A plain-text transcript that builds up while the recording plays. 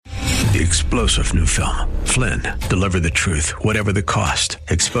The explosive new film, Flynn, deliver the truth, whatever the cost,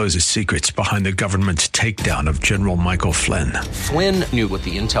 exposes secrets behind the government's takedown of General Michael Flynn. Flynn knew what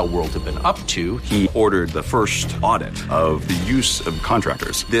the intel world had been up to. He ordered the first audit of the use of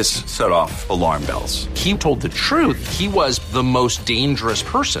contractors. This set off alarm bells. He told the truth. He was the most dangerous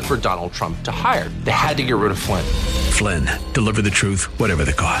person for Donald Trump to hire. They had to get rid of Flynn. Flynn, deliver the truth, whatever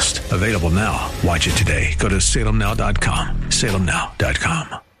the cost. Available now. Watch it today. Go to salemnow.com.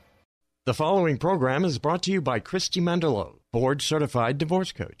 salemnow.com. The following program is brought to you by Christy Mendelow, board-certified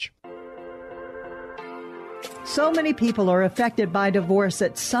divorce coach. So many people are affected by divorce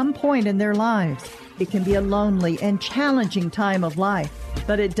at some point in their lives. It can be a lonely and challenging time of life,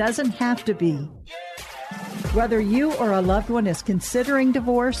 but it doesn't have to be. Whether you or a loved one is considering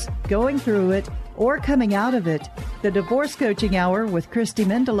divorce, going through it, or coming out of it, the Divorce Coaching Hour with Christy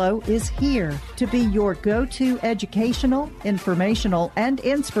Mendelow is here to be your go-to educational, informational, and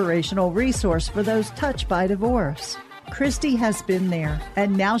inspirational resource for those touched by divorce. Christy has been there,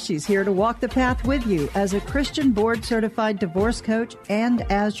 and now she's here to walk the path with you as a Christian board-certified divorce coach and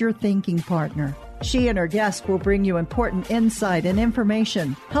as your thinking partner. She and her guests will bring you important insight and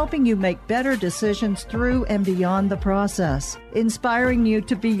information, helping you make better decisions through and beyond the process, inspiring you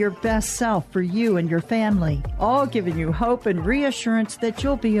to be your best self for you and your family, all giving you hope and reassurance that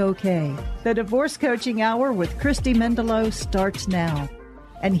you'll be okay. The Divorce Coaching Hour with Christy Mendelow starts now.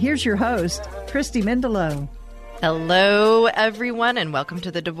 And here's your host, Christy Mendelow. Hello, everyone, and welcome to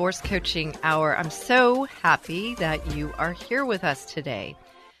the Divorce Coaching Hour. I'm so happy that you are here with us today.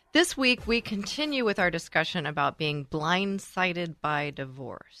 This week, we continue with our discussion about being blindsided by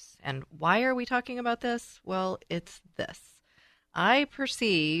divorce. And why are we talking about this? Well, it's this. I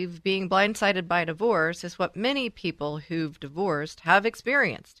perceive being blindsided by divorce is what many people who've divorced have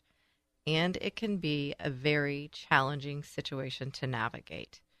experienced. And it can be a very challenging situation to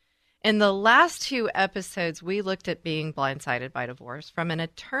navigate. In the last two episodes, we looked at being blindsided by divorce from an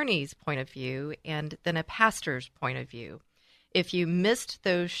attorney's point of view and then a pastor's point of view. If you missed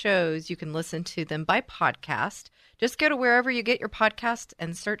those shows, you can listen to them by podcast. Just go to wherever you get your podcast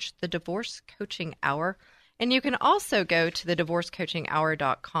and search the Divorce Coaching Hour. And you can also go to the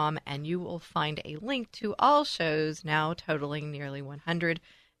divorcecoachinghour.com and you will find a link to all shows, now totaling nearly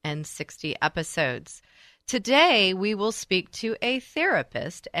 160 episodes. Today, we will speak to a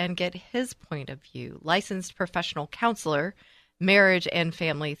therapist and get his point of view. Licensed professional counselor, marriage and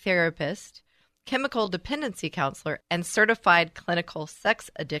family therapist, chemical dependency counselor, and certified clinical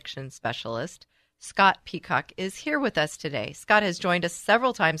sex addiction specialist, Scott Peacock, is here with us today. Scott has joined us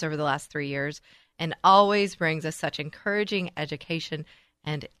several times over the last 3 years and always brings us such encouraging education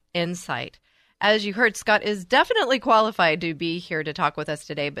and insight. As you heard, Scott is definitely qualified to be here to talk with us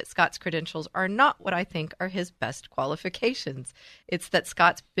today, but Scott's credentials are not what I think are his best qualifications. It's that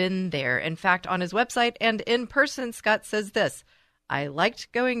Scott's been there. In fact, on his website and in person, Scott says this: I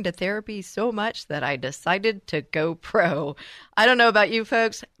liked going to therapy so much that I decided to go pro. I don't know about you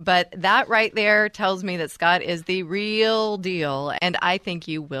folks, but that right there tells me that Scott is the real deal, and I think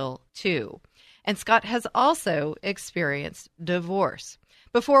you will too. And Scott has also experienced divorce.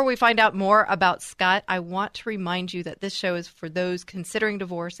 Before we find out more about Scott, I want to remind you that this show is for those considering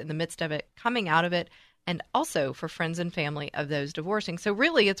divorce in the midst of it, coming out of it, and also for friends and family of those divorcing. So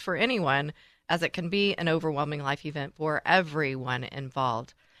really, it's for anyone, as it can be an overwhelming life event for everyone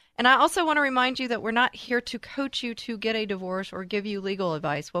involved. And I also want to remind you that we're not here to coach you to get a divorce or give you legal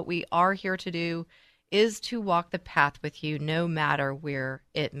advice. What we are here to do is to walk the path with you, no matter where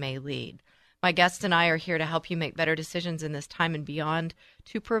it may lead. My guests and I are here to help you make better decisions in this time and beyond,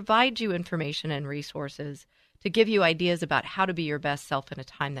 to provide you information and resources, to give you ideas about how to be your best self in a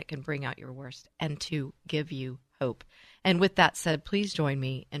time that can bring out your worst, and to give you hope. And with that said, please join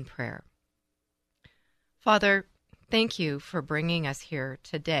me in prayer. Father, thank you for bringing us here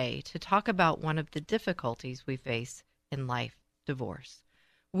today to talk about one of the difficulties we face in life, divorce.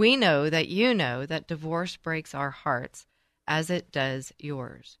 We know that divorce breaks our hearts as it does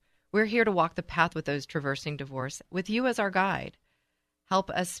yours. We're here to walk the path with those traversing divorce, with you as our guide. Help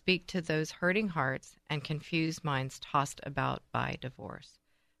us speak to those hurting hearts and confused minds tossed about by divorce.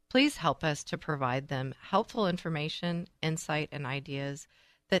 Please help us to provide them helpful information, insight, and ideas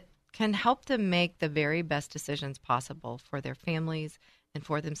that can help them make the very best decisions possible for their families and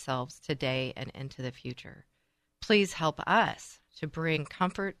for themselves today and into the future. Please help us to bring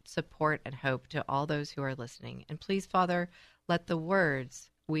comfort, support, and hope to all those who are listening. And please, Father, let the words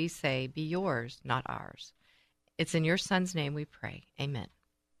we say be yours, not ours. It's in your Son's name we pray. Amen.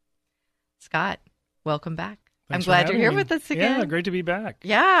 Scott, welcome back. Thanks I'm glad you're here with us again. Yeah, great to be back.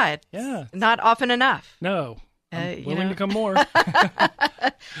 Yeah, it's not often enough. No, I'm willing to come more.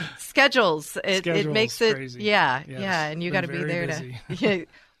 Scott, schedules. It makes it crazy. Yeah, Yes. yeah, and you got to be there busy. to.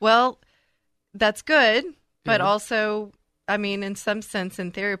 Well, that's good, but Yeah. also, I mean, in some sense,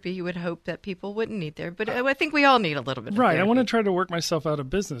 in therapy, you would hope that people wouldn't need there, but I think we all need a little bit of Right. therapy. I want to try to work myself out of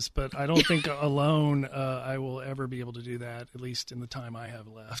business, but I don't think alone I will ever be able to do that, at least in the time I have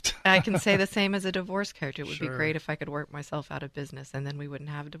left. I can say the same as a divorce coach. It would be Sure. great if I could work myself out of business, and then we wouldn't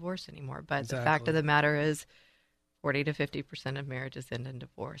have a divorce anymore. But the fact Exactly. of the matter is 40 to 50% of marriages end in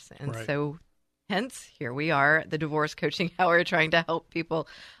divorce. And Right. so hence, here we are, the Divorce Coaching Hour, trying to help people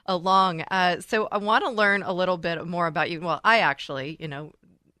along. So I want to learn a little bit more about you. Well, I actually,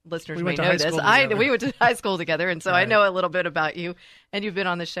 listeners We may went to know high this. school together. We went to high school together, and so I Right. know a little bit about you, and you've been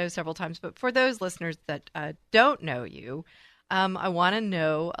on the show several times. But for those listeners that don't know you, I want to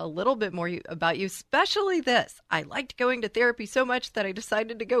know a little bit more about you, especially this. I liked going to therapy so much that I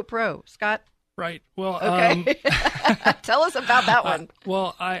decided to go pro. Scott? Right. Well, Okay. Tell us about that one.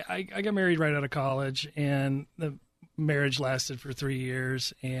 Well, I got married right out of college, and the marriage lasted for 3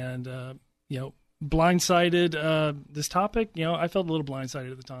 years. And, blindsided, this topic, I felt a little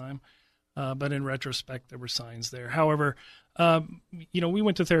blindsided at the time. But in retrospect, there were signs there. However, we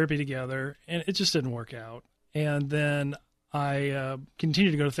went to therapy together, and it just didn't work out. And then I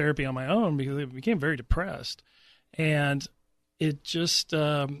continued to go to therapy on my own because I became very depressed. And it just...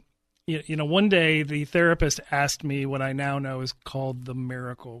 one day the therapist asked me what I now know is called the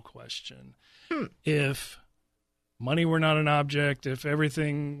miracle question. If money were not an object, if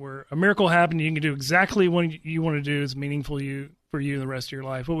everything were a miracle happened, you can do exactly what you want to do is meaningful for you the rest of your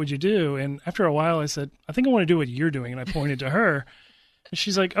life, what would you do? And after a while I said, I think I want to do what you're doing. And I pointed to her. And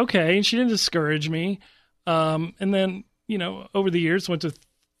she's like, okay. And she didn't discourage me. And then, over the years, went to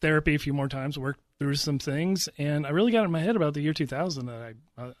therapy a few more times, worked through some things, and I really got in my head about the year 2000 that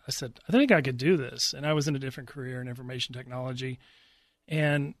I said, I think I could do this. And I was in a different career in information technology,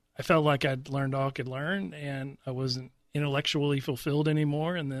 and I felt like I'd learned all I could learn, and I wasn't intellectually fulfilled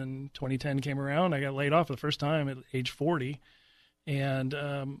anymore. And then 2010 came around. I got laid off for the first time at age 40,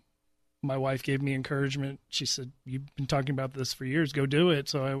 and my wife gave me encouragement. She said, you've been talking about this for years. Go do it.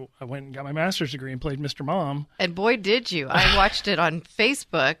 So I went and got my master's degree and played Mr. Mom. And boy, did you. I watched it on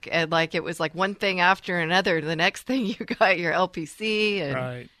Facebook, and it was like one thing after another. The next thing you got your LPC, and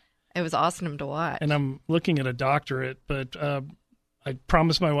Right. It was awesome to watch. And I'm looking at a doctorate, but I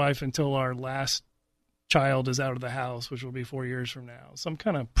promised my wife until our last child is out of the house, which will be 4 years from now. So I'm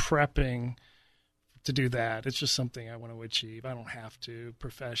kind of prepping to do that. It's just something I want to achieve. I don't have to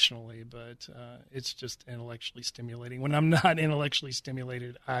professionally, but it's just intellectually stimulating. When I'm not intellectually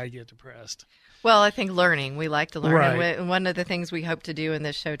stimulated, I get depressed. Well, I think we like to learn. Right. And one of the things we hope to do in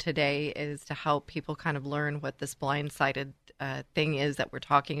this show today is to help people kind of learn what this blindsided thing is that we're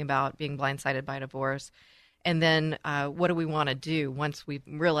talking about, being blindsided by divorce. And then what do we want to do once we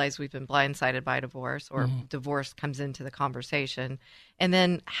realize we've been blindsided by divorce, or divorce comes into the conversation? And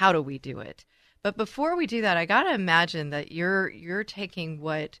then how do we do it? But before we do that, I got to imagine that you're taking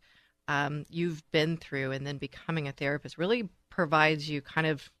what you've been through, and then becoming a therapist really provides you kind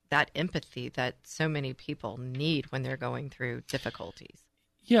of that empathy that so many people need when they're going through difficulties.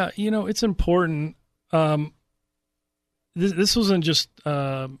 Yeah, it's important. This wasn't just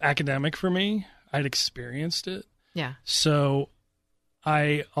academic for me. I'd experienced it. Yeah. So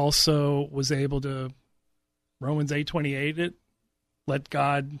I also was able to, Romans 8:28 it, let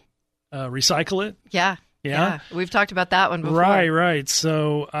God recycle it. Yeah. We've talked about that one before. Right.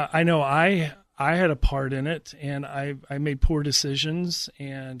 So I know I had a part in it, and I made poor decisions,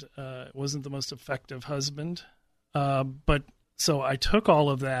 and wasn't the most effective husband. But so I took all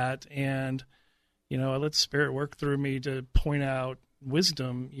of that, and I let Spirit work through me to point out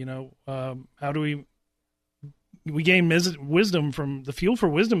wisdom. How do we gain wisdom from the fuel for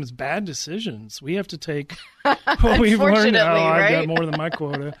wisdom is bad decisions. We have to take what we've learned. Right? I've got more than my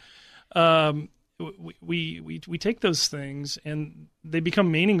quota. We take those things, and they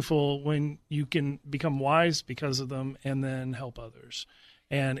become meaningful when you can become wise because of them, and then help others.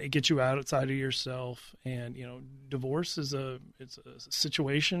 And it gets you outside of yourself. And divorce is it's a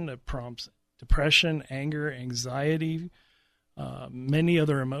situation that prompts depression, anger, anxiety, many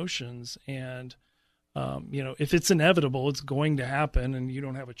other emotions. And if it's inevitable, it's going to happen, and you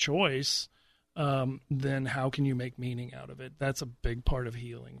don't have a choice. Then how can you make meaning out of it? That's a big part of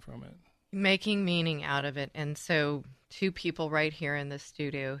healing from it. Making meaning out of it. And so 2 people right here in the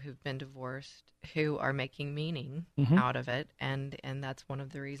studio who've been divorced who are making meaning out of it. And that's one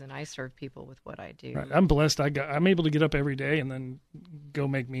of the reasons I serve people with what I do. Right. I'm blessed. I'm able to get up every day and then go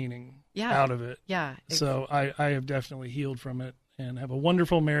make meaning out of it. Yeah. So I have definitely healed from it, and have a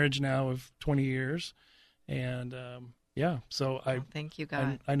wonderful marriage now of 20 years. And Yeah. So thank you,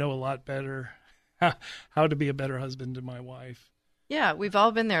 God. I know a lot better how to be a better husband to my wife. Yeah, we've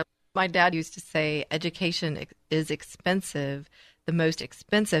all been there. My dad used to say, education is expensive. The most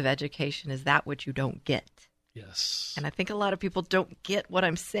expensive education is that which you don't get. Yes. And I think a lot of people don't get what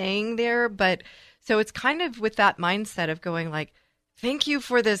I'm saying there. But so it's kind of with that mindset of going like, thank you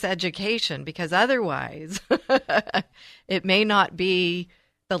for this education, because otherwise it may not be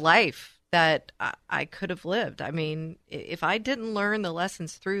the life that I could have lived. I mean, if I didn't learn the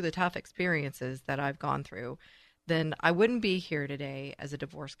lessons through the tough experiences that I've gone through, then I wouldn't be here today as a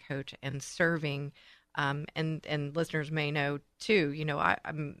divorce coach and serving. And listeners may know too, I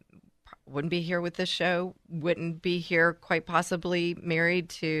wouldn't be here with this show, wouldn't be here quite possibly married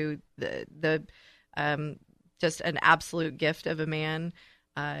to the just an absolute gift of a man.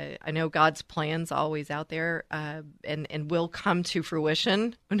 I know God's plan's always out there and will come to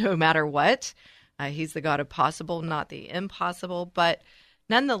fruition no matter what. He's the God of possible, not the impossible. But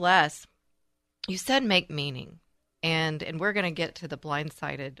nonetheless, you said make meaning. And we're going to get to the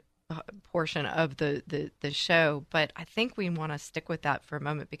blindsided portion of the show. But I think we want to stick with that for a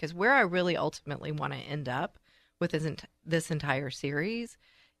moment, because where I really ultimately want to end up with this entire series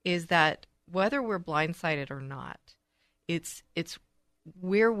is that whether we're blindsided or not, it's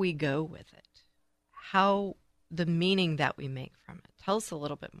where we go with it, how the meaning that we make from it. Tell us a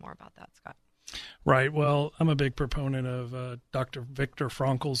little bit more about that, Scott. Right. Well, I'm a big proponent of Dr. Viktor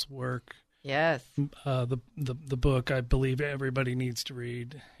Frankl's work. Yes. The book I believe everybody needs to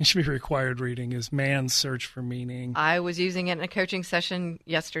read. It should be required reading, is Man's Search for Meaning. I was using it in a coaching session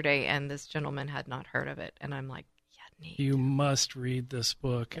yesterday, and this gentleman had not heard of it. And I'm like, yeah, neat. You must read this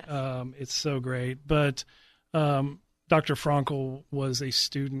book. Yes. It's so great. But Dr. Frankl was a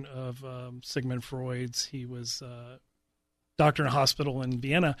student of Sigmund Freud's. He was a doctor in a hospital in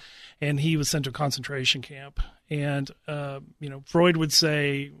Vienna, and he was sent to a concentration camp. And, Freud would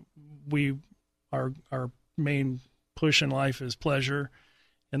say our main push in life is pleasure.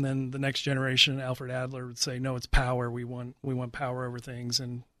 And then the next generation, Alfred Adler, would say, no, it's power. We want power over things.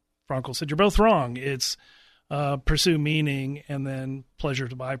 And Frankl said, you're both wrong. It's pursue meaning and then pleasure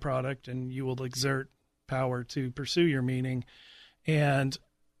to byproduct, and you will exert power to pursue your meaning. And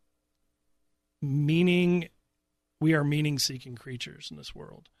meaning, we are meaning-seeking creatures in this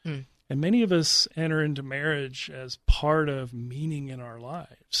world. And many of us enter into marriage as part of meaning in our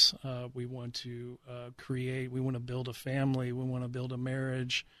lives. We want to create, we want to build a family, we want to build a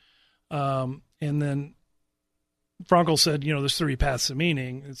marriage. And then Frankl said, there's 3 paths to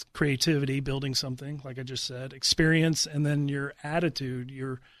meaning. It's creativity, building something, like I just said, experience, and then your attitude,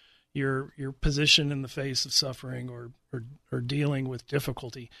 your position in the face of suffering or dealing with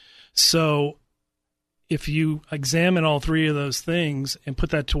difficulty. So if you examine all 3 of those things and put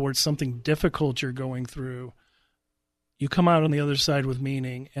that towards something difficult you're going through, you come out on the other side with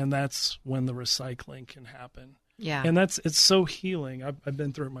meaning, and that's when the recycling can happen. Yeah. And it's so healing. I've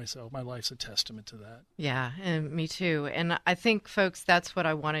been through it myself. My life's a testament to that. Yeah, and me too. And I think, folks, that's what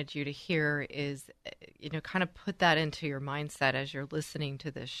I wanted you to hear is, kind of put that into your mindset as you're listening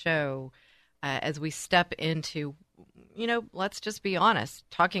to this show, as we step into, let's just be honest,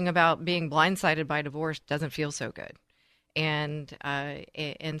 talking about being blindsided by divorce doesn't feel so good. And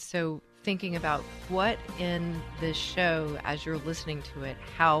so thinking about what in this show, as you're listening to it,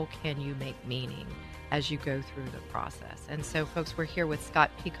 how can you make meaning as you go through the process? And so, folks, we're here with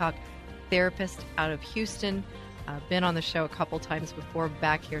Scott Peacock, therapist out of Houston. Been on the show a couple times before,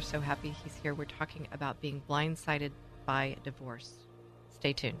 back here. So happy he's here. We're talking about being blindsided by divorce.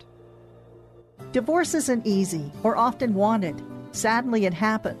 Stay tuned. Divorce isn't easy or often wanted. Sadly, it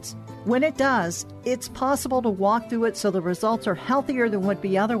happens. When it does, it's possible to walk through it so the results are healthier than would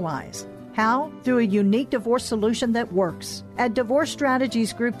be otherwise. How? Through a unique divorce solution that works. At Divorce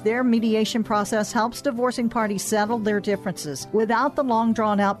Strategies Group, their mediation process helps divorcing parties settle their differences without the long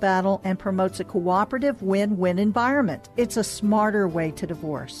drawn-out battle and promotes a cooperative win-win environment. It's a smarter way to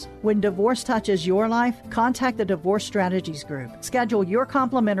divorce. When divorce touches your life, contact the Divorce Strategies Group. Schedule your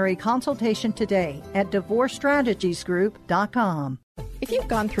complimentary consultation today at divorcestrategiesgroup.com. If you've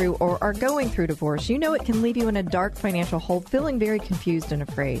gone through or are going through divorce, you know it can leave you in a dark financial hole, feeling very confused and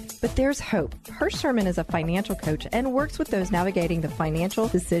afraid. But there's hope. Hirsch Sherman is a financial coach and works with those navigating the financial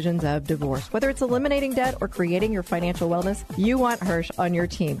decisions of divorce. Whether it's eliminating debt or creating your financial wellness, you want Hirsch on your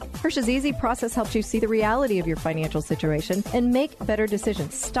team. Hirsch's easy process helps you see the reality of your financial situation and make better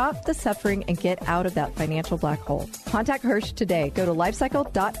decisions. Stop the suffering and get out of that financial black hole. Contact Hirsch today. Go to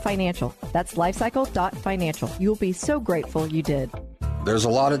lifecycle.financial. That's lifecycle.financial. You'll be so grateful you did. There's a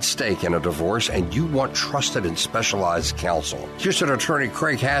lot at stake in a divorce, and you want trusted and specialized counsel. Houston attorney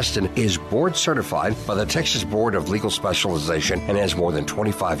Craig Haston is board certified by the Texas Board of Legal Specialization and has more than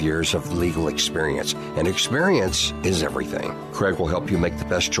 25 years of legal experience. And experience is everything. Craig will help you make the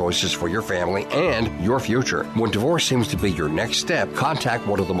best choices for your family and your future. When divorce seems to be your next step, contact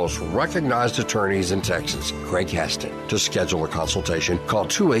one of the most recognized attorneys in Texas, Craig Haston. To schedule a consultation, call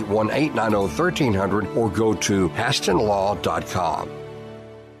 281-890-1300 or go to hastonlaw.com.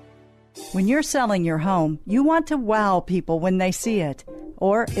 When you're selling your home, you want to wow people when they see it.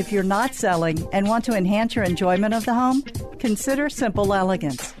 Or if you're not selling and want to enhance your enjoyment of the home, consider Simple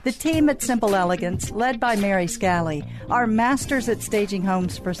Elegance. The team at Simple Elegance, led by Mary Scally, are masters at staging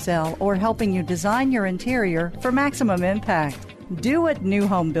homes for sale or helping you design your interior for maximum impact. Do what new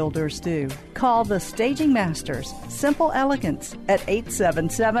home builders do. Call the Staging Masters, Simple Elegance, at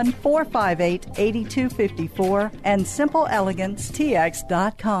 877-458-8254 and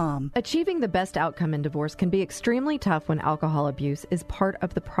SimpleEleganceTX.com. Achieving the best outcome in divorce can be extremely tough when alcohol abuse is part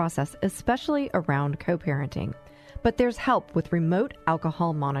of the process, especially around co-parenting. But there's help with remote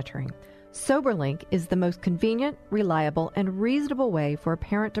alcohol monitoring. SoberLink is the most convenient, reliable, and reasonable way for a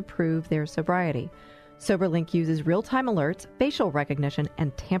parent to prove their sobriety. SoberLink uses real-time alerts, facial recognition,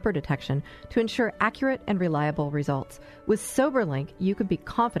 and tamper detection to ensure accurate and reliable results. With SoberLink, you can be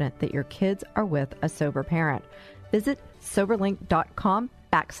confident that your kids are with a sober parent. Visit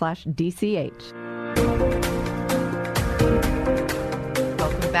soberlink.com/DCH.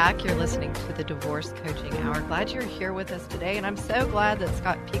 Welcome back. You're listening to the Divorce Coaching Hour. Glad you're here with us today, and I'm so glad that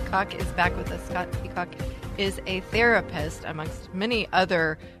Scott Peacock is back with us. Scott Peacock is a therapist, amongst many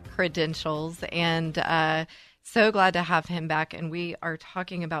other credentials, and so glad to have him back. And we are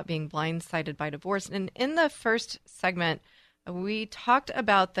talking about being blindsided by divorce. And in the first segment, we talked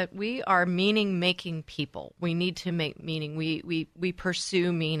about that we are meaning-making people. We need to make meaning. We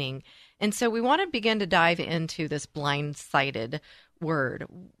pursue meaning. And so we want to begin to dive into this blindsided word.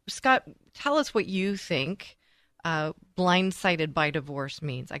 Scott, tell us what you think blindsided by divorce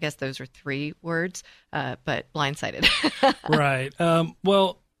means. I guess those are three words, but blindsided. Right.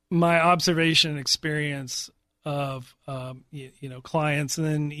 Well, my observation and experience of, clients and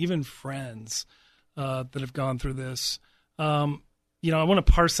then even friends that have gone through this, I want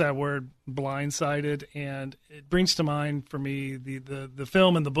to parse that word blindsided, and it brings to mind for me the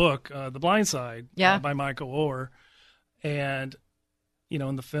film and the book, The Blind Side, by Michael Oher. And,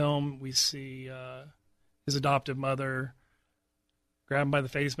 in the film, we see his adoptive mother grab him by the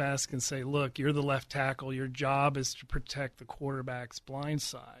face mask and say, look, you're the left tackle. Your job is to protect the quarterback's blind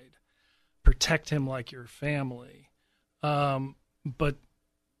side. Protect him like your family. But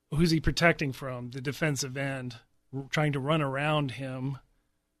who's he protecting from? The defensive end, trying to run around him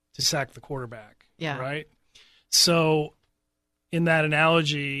to sack the quarterback. Yeah. Right? So in that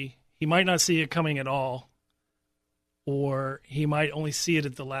analogy, he might not see it coming at all, or he might only see it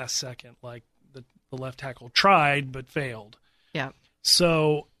at the last second, like the left tackle tried but failed. Yeah.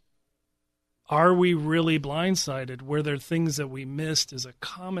 So are we really blindsided? Were there things that we missed? Is a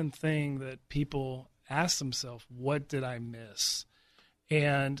common thing that people ask themselves, what did I miss?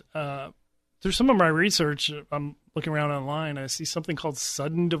 And through some of my research, I'm looking around online, I see something called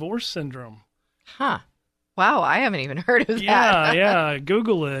sudden divorce syndrome. Huh. Wow, I haven't even heard of that. Yeah,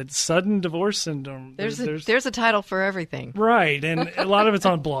 Google it, sudden divorce syndrome. There's a title for everything. Right, and a lot of it's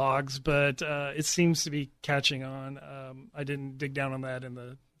on blogs, but it seems to be catching on. I didn't dig down on that in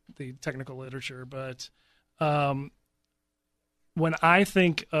the technical literature, but when I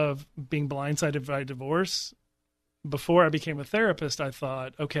think of being blindsided by divorce, before I became a therapist, I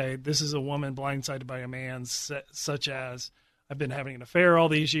thought, okay, this is a woman blindsided by a man, such as I've been having an affair all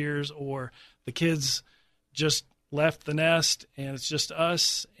these years, or the kids just left the nest and it's just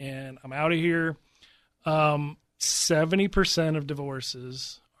us and I'm out of here. 70% of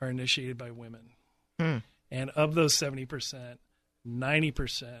divorces are initiated by women. And of those 70%,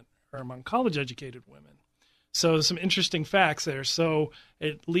 90% are among college-educated women. So some interesting facts there. So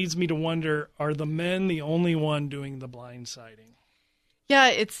it leads me to wonder, are the men the only one doing the blindsiding? Yeah,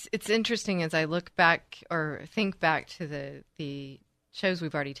 it's interesting as I look back or think back to the shows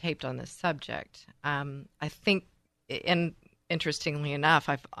we've already taped on this subject. I think, and interestingly enough,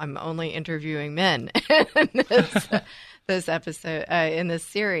 I'm only interviewing men in this episode, in this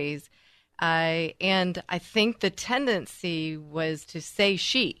series. And I think the tendency was to say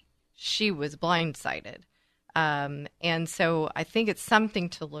she was blindsided. And so I think it's something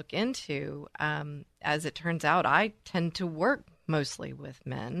to look into. As it turns out, I tend to work mostly with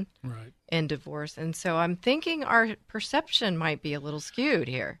men right. in divorce. And so I'm thinking our perception might be a little skewed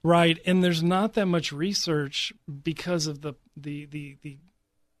here. Right. And there's not that much research because of the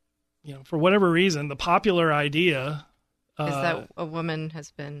for whatever reason, the popular idea is that a woman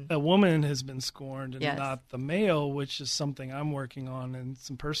has been scorned and yes. not the male, which is something I'm working on in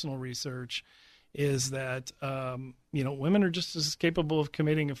some personal research, is that, women are just as capable of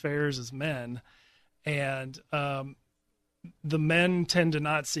committing affairs as men. And the men tend to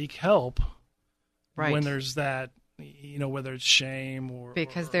not seek help right. when there's that, whether it's shame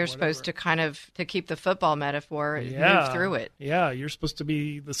because or they're whatever. supposed to to keep the football metaphor, move through it. Yeah, you're supposed to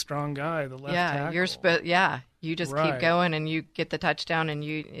be the strong guy, the left tackle. You just right. keep going and you get the touchdown and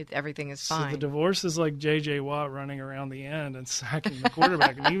everything is fine. So the divorce is like J.J. Watt running around the end and sacking the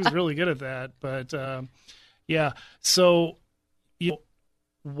quarterback, and he was really good at that. But so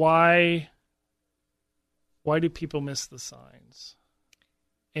why do people miss the signs?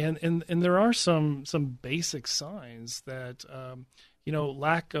 And there are some basic signs that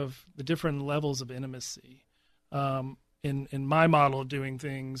lack of the different levels of intimacy. In my model of doing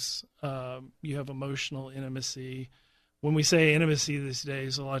things, you have emotional intimacy. When we say intimacy these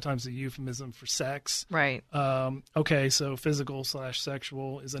days, a lot of times a euphemism for sex. Right. So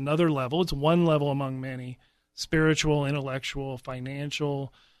physical/sexual is another level. It's one level among many. Spiritual, intellectual,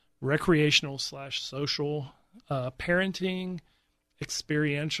 financial, recreational/social, parenting,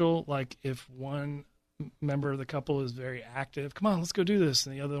 experiential, like if one member of the couple is very active, come on, let's go do this,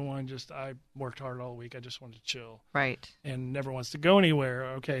 and the other one I worked hard all week, I just wanted to chill, right, and never wants to go anywhere.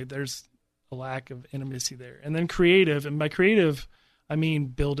 Okay, there's a lack of intimacy there. And then creative, and by creative I mean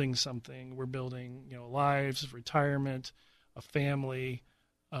building something. We're building lives, retirement, a family,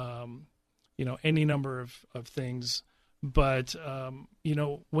 any number of things. But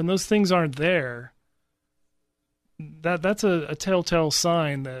when those things aren't there, that's a telltale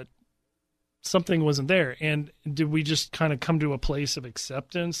sign that something wasn't there. And did we just kind of come to a place of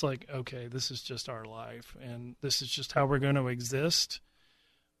acceptance? Like, okay, this is just our life and this is just how we're going to exist.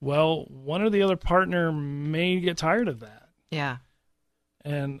 Well, one or the other partner may get tired of that. Yeah.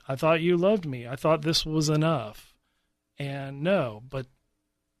 And I thought you loved me. I thought this was enough. And no, but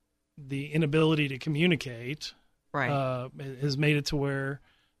the inability to communicate right. Has made it to where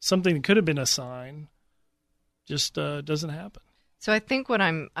something that could have been a sign just doesn't happen. So I think what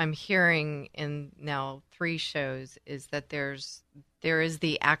I'm hearing in now 3 shows is that there is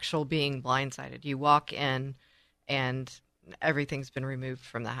the actual being blindsided. You walk in and everything's been removed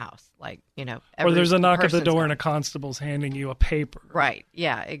from the house, or there's a knock at the door and a constable's handing you a paper. Right.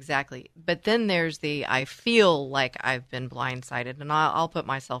 Yeah. Exactly. But then there's I feel like I've been blindsided, and I'll put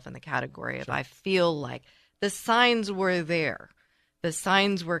myself in the category of I feel like the signs were there, the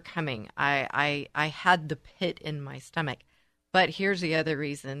signs were coming. I had the pit in my stomach. But here's the other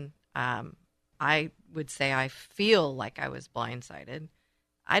reason. I would say I feel like I was blindsided.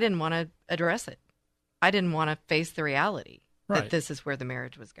 I didn't want to address it. I didn't want to face the reality that this is where the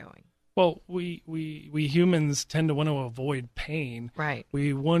marriage was going. Well, we humans tend to want to avoid pain. Right.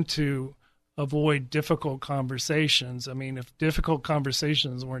 We want to avoid difficult conversations. I mean, if difficult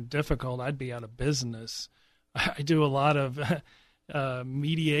conversations weren't difficult, I'd be out of business. I do a lot of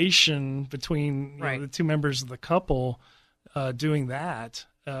mediation between the 2 members of the couple. Doing that,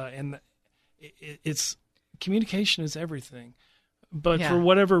 and it's communication is everything. But for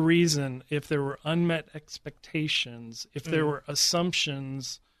whatever reason, if there were unmet expectations, if there were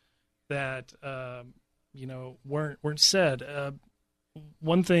assumptions that weren't said,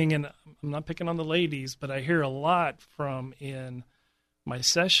 one thing, and I'm not picking on the ladies, but I hear a lot from in my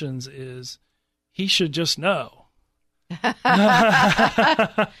sessions is he should just know.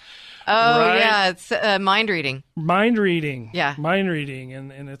 Oh, right? yeah, it's mind reading. Mind reading. Yeah. Mind reading,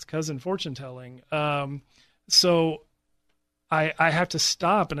 and it's cousin fortune telling. So I have to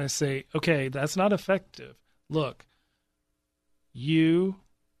stop and I say, okay, that's not effective. Look, you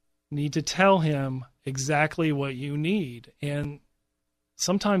need to tell him exactly what you need. And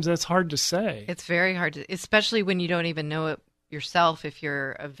sometimes that's hard to say. It's very hard to, especially when you don't even know it yourself, if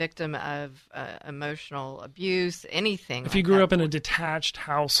you're a victim of emotional abuse, anything. If you grew up in a detached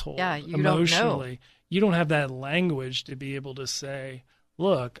household, you emotionally, don't know. You don't have that language to be able to say,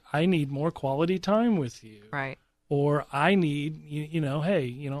 look, I need more quality time with you. Right. Or I need,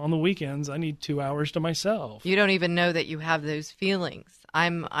 hey, on the weekends, I need 2 hours to myself. You don't even know that you have those feelings.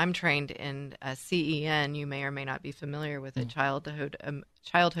 I'm trained in CEN. You may or may not be familiar with it, childhood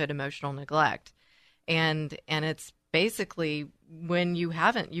emotional neglect. And it's basically when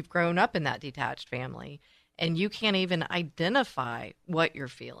you've grown up in that detached family and you can't even identify what you're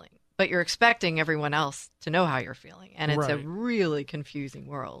feeling, but you're expecting everyone else to know how you're feeling. And it's a Right. really confusing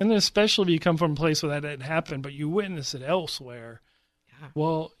world. And then especially if you come from a place where that didn't happen, but you witness it elsewhere. Yeah.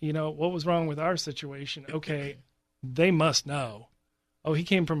 Well, what was wrong with our situation? Okay, they must know. Oh, he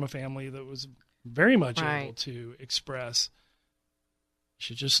came from a family that was very much Right. able to express. You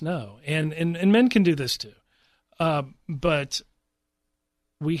should just know. And men can do this too. But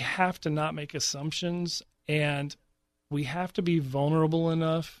we have to not make assumptions, and we have to be vulnerable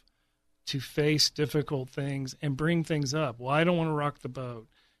enough to face difficult things and bring things up. Well, I don't want to rock the boat.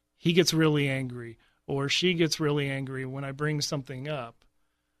 He gets really angry, or she gets really angry when I bring something up.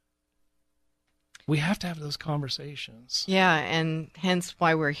 We have to have those conversations. Yeah, and hence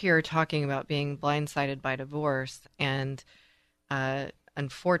why we're here talking about being blindsided by divorce. And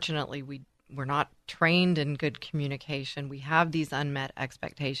unfortunately, we're not trained in good communication. We have these unmet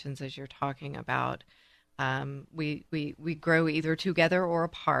expectations, as you're talking about. We grow either together or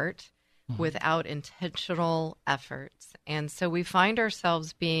apart without intentional efforts. And so we find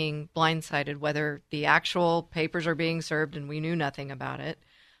ourselves being blindsided, whether the actual papers are being served and we knew nothing about it.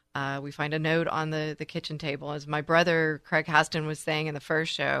 We find a note on the kitchen table. As my brother, Craig Haston, was saying in the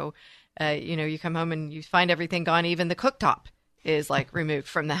first show, you come home and you find everything gone. Even the cooktop is like removed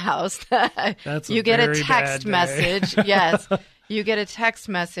from the house. That's you get a very text bad day. message. Yes. You get a text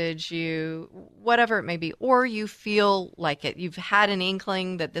message, whatever it may be, or you feel like it. You've had an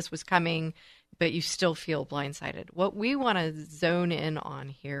inkling that this was coming, but you still feel blindsided. What we want to zone in on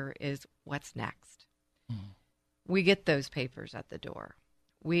here is what's next. We get those papers at the door.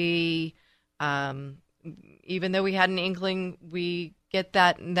 We, even though we had an inkling, we get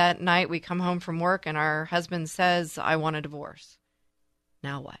that night, we come home from work and our husband says, I want a divorce.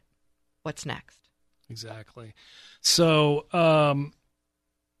 Now what? What's next? Exactly. So I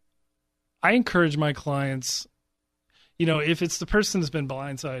encourage my clients, if it's the person that's been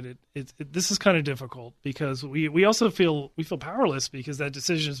blindsided, this is kind of difficult because we also feel powerless because that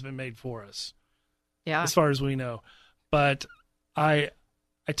decision has been made for us. Yeah. As far as we know. But I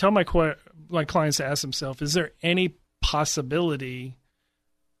tell my clients to ask themselves, is there any possibility,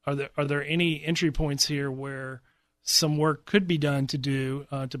 are there any entry points here where some work could be done to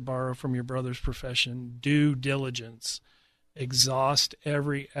borrow from your brother's profession, due diligence, exhaust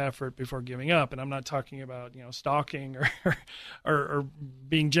every effort before giving up? And I'm not talking about, stalking or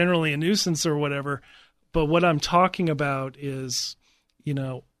being generally a nuisance or whatever. But what I'm talking about is,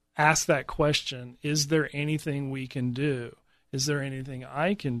 ask that question. Is there anything we can do? Is there anything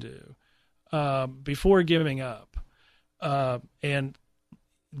I can do before giving up? And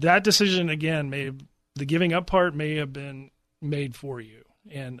that decision, again, the giving up part may have been made for you.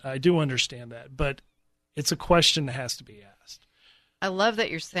 And I do understand that. But it's a question that has to be asked. I love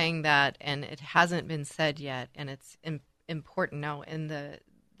that you're saying that, and it hasn't been said yet, and it's important now. In the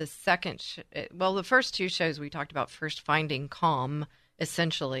second, the first two shows we talked about first finding calm.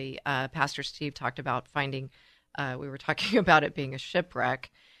 Essentially, Pastor Steve talked about finding. We were talking about it being a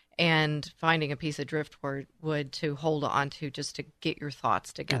shipwreck, and finding a piece of driftwood to hold on to just to get your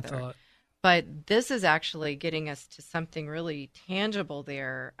thoughts together. Good thought. But this is actually getting us to something really tangible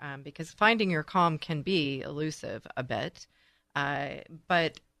there, because finding your calm can be elusive a bit.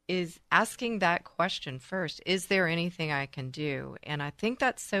 But is asking that question first, is there anything I can do? And I think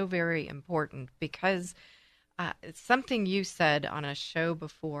that's so very important because something you said on a show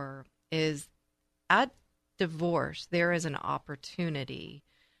before is at divorce, there is an opportunity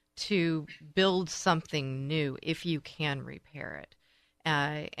to build something new if you can repair it.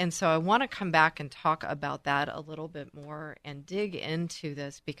 And so I want to come back and talk about that a little bit more and dig into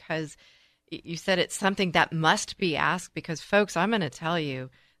this because you said it's something that must be asked because, folks, I'm going to tell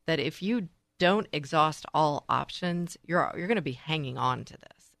you that if you don't exhaust all options, you're going to be hanging on to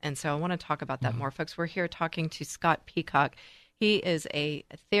this. And so I want to talk about that more. Folks, we're here talking to Scott Peacock. He is a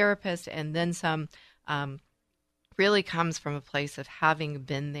therapist and then some, really comes from a place of having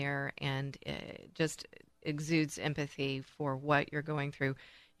been there and just exudes empathy for what you're going through.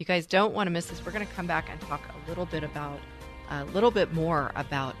 You guys don't want to miss this. We're going to come back and talk a little bit more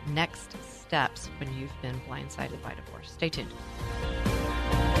about next steps when you've been blindsided by divorce. Stay tuned.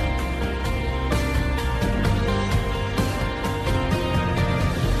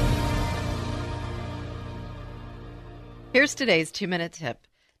 Here's today's 2-minute tip.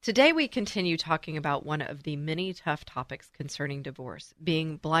 Today we continue talking about one of the many tough topics concerning divorce,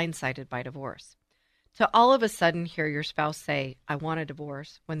 being blindsided by divorce. To all of a sudden hear your spouse say, I want a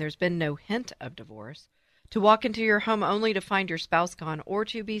divorce, when there's been no hint of divorce, to walk into your home only to find your spouse gone, or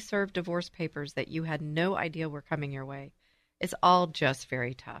to be served divorce papers that you had no idea were coming your way, it's all just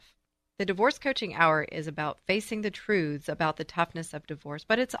very tough. The Divorce Coaching Hour is about facing the truths about the toughness of divorce,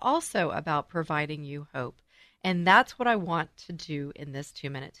 but it's also about providing you hope. And that's what I want to do in this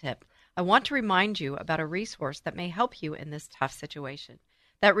 2-minute tip. I want to remind you about a resource that may help you in this tough situation.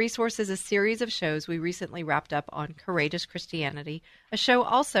 That resource is a series of shows we recently wrapped up on Courageous Christianity, a show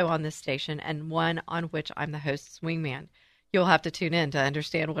also on this station and one on which I'm the host's wingman. You'll have to tune in to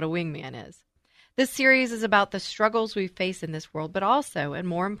understand what a wingman is. This series is about the struggles we face in this world, but also, and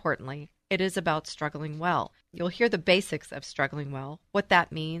more importantly, it is about struggling well. You'll hear the basics of struggling well, what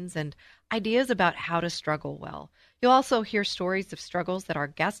that means, and ideas about how to struggle well. You'll also hear stories of struggles that our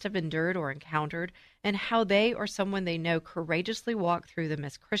guests have endured or encountered, and how they or someone they know courageously walked through them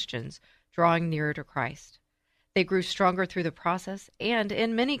as Christians, drawing nearer to Christ. They grew stronger through the process, and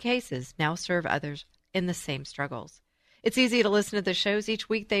in many cases, now serve others in the same struggles. It's easy to listen to the shows. Each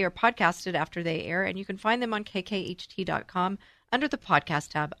week they are podcasted after they air, and you can find them on kkht.com under the podcast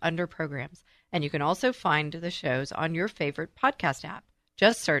tab under programs. And you can also find the shows on your favorite podcast app.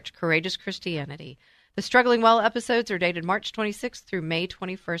 Just search Courageous Christianity. The Struggling Well episodes are dated March 26th through May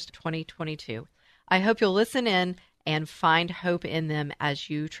 21st, 2022. I hope you'll listen in and find hope in them as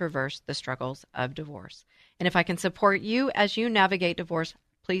you traverse the struggles of divorce. And if I can support you as you navigate divorce,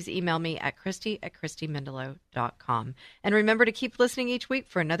 please email me at Christy@ChristyMendelow.com. And remember to keep listening each week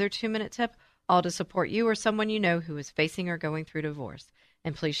for another 2-minute tip, all to support you or someone you know who is facing or going through divorce.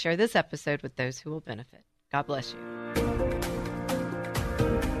 And please share this episode with those who will benefit. God bless you.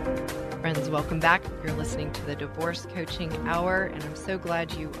 Friends, welcome back. You're listening to the Divorce Coaching Hour, and I'm so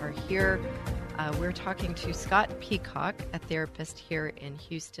glad you are here. We're talking to Scott Peacock, a therapist here in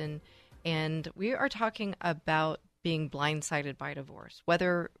Houston, and we are talking about being blindsided by divorce.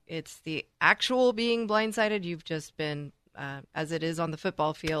 Whether it's the actual being blindsided, you've just been, as it is on the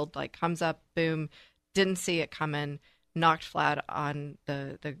football field, like comes up, boom, didn't see it coming, knocked flat on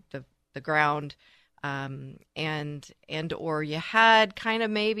the ground, and or you had kind of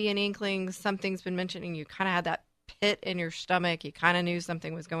maybe an inkling, something's been mentioning, you kind of had that pit in your stomach, you kind of knew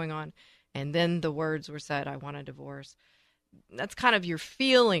something was going on, and then the words were said, I want a divorce. That's kind of you're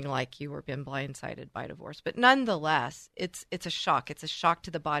feeling like you were been blindsided by divorce, but nonetheless, it's a shock. It's a shock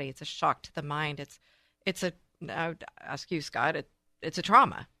to the body. It's a shock to the mind. It's a. I would ask you, Scott. It's a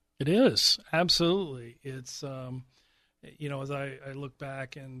trauma. It is absolutely. It's as I look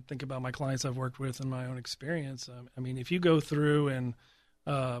back and think about my clients I've worked with and my own experience. I mean, if you go through and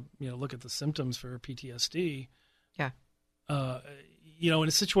look at the symptoms for PTSD, yeah, in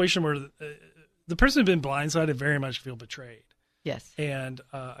a situation where the person who's been blindsided very much feel betrayed. Yes. And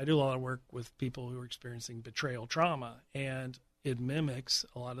I do a lot of work with people who are experiencing betrayal trauma, and it mimics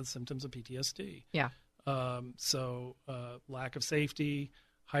a lot of the symptoms of PTSD. Yeah. So lack of safety,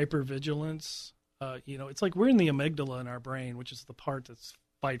 hypervigilance. It's like we're in the amygdala in our brain, which is the part that's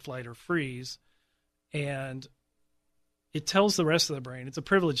fight, flight, or freeze. And it tells the rest of the brain, it's a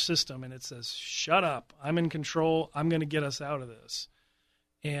privileged system, and it says, shut up, I'm in control, I'm going to get us out of this.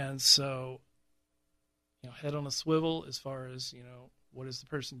 And so, head on a swivel as far as, what is the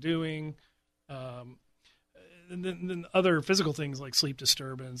person doing? And then other physical things like sleep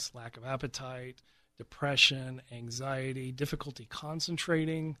disturbance, lack of appetite, depression, anxiety, difficulty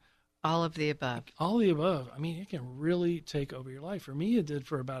concentrating. All of the above. All of the above. I mean, it can really take over your life. For me, it did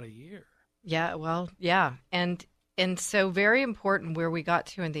for about a year. Yeah, well, yeah. And so very important where we got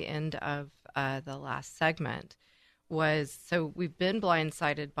to in the end of the last segment was, so we've been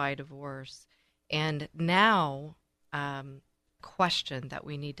blindsided by divorce, and now question that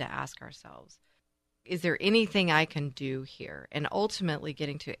we need to ask ourselves, is there anything I can do here? And ultimately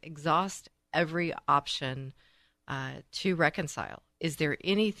getting to exhaust every option to reconcile. Is there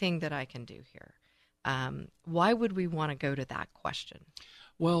anything that I can do here? Why would we want to go to that question?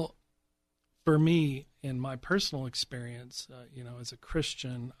 Well, for me, in my personal experience, as a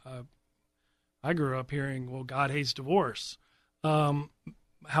Christian, I grew up hearing, well, God hates divorce.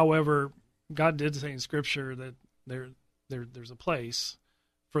 However, God did say in Scripture that there's a place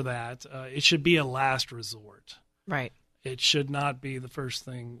for that. It should be a last resort. Right. It should not be the first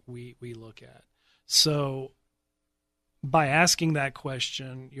thing we look at. So by asking that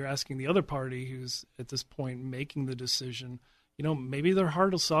question, you're asking the other party who's at this point making the decision, maybe their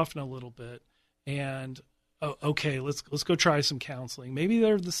heart will soften a little bit and, okay, let's go try some counseling. Maybe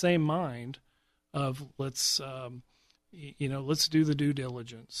they're of the same mind of let's do the due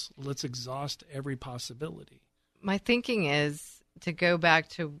diligence. Let's exhaust every possibility. My thinking is to go back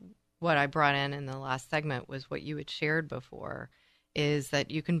to what I brought in the last segment was what you had shared before, is that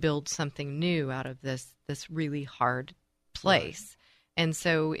you can build something new out of this really hard place. Right. And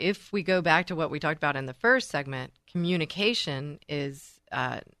so if we go back to what we talked about in the first segment, communication is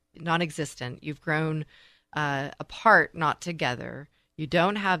non-existent. You've grown apart, not together. You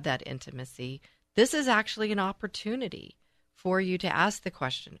don't have that intimacy. This is actually an opportunity for you to ask the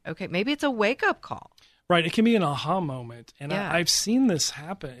question. Okay, maybe it's a wake-up call. Right. It can be an aha moment. And Yeah. I've seen this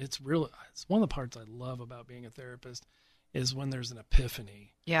happen. It's one of the parts I love about being a therapist is when there's an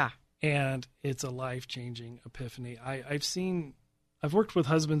epiphany. Yeah. And it's a life-changing epiphany. I've worked with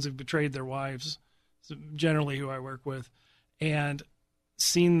husbands who've betrayed their wives, generally who I work with, and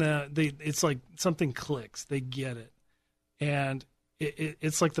seen it's like something clicks. They get it. And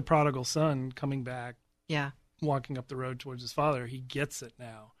it's like the prodigal son coming back, walking up the road towards his father. He gets it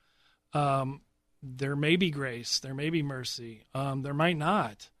now. There may be grace. There may be mercy. There might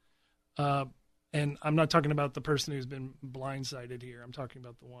not. And I'm not talking about the person who's been blindsided here. I'm talking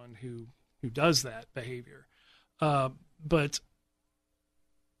about the one who does that behavior. But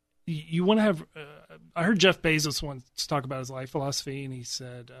you want to have I heard Jeff Bezos once talk about his life philosophy, and he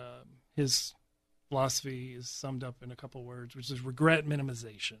said his philosophy is summed up in a couple words, which is regret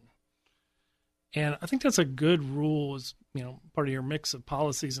minimization. And I think that's a good rule, as part of your mix of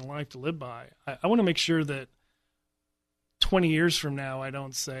policies in life to live by. I want to make sure that 20 years from now, I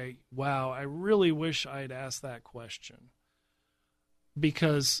don't say, wow, I really wish I had asked that question.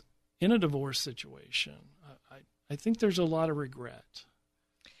 Because in a divorce situation, I think there's a lot of regret.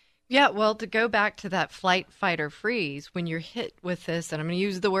 Yeah, well, to go back to that flight, fight, or freeze, when you're hit with this, and I'm going to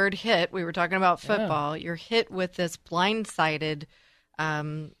use the word hit, we were talking about football, you're hit with this blindsided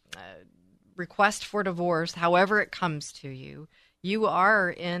request for divorce, however it comes to you. You are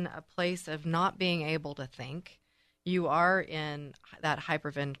in a place of not being able to think. You are in that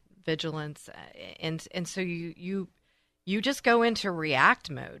hypervigilance, and so you just go into react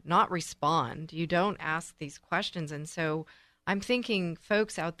mode, not respond. You don't ask these questions, and so I'm thinking,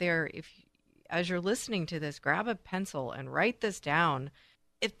 folks out there, as you're listening to this, grab a pencil and write this down.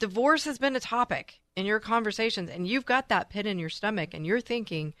 If divorce has been a topic in your conversations and you've got that pit in your stomach and you're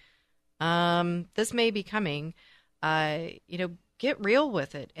thinking, this may be coming, get real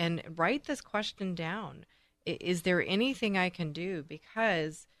with it and write this question down. Is there anything I can do?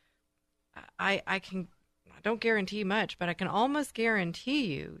 Because I don't guarantee much, but I can almost guarantee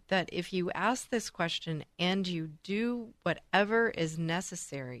you that if you ask this question and you do whatever is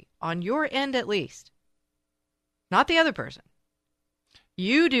necessary on your end, at least, not the other person,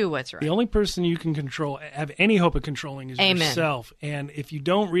 you do what's right. The only person you can have any hope of controlling is yourself. And if you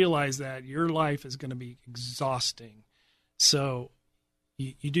don't realize that, your life is going to be exhausting. So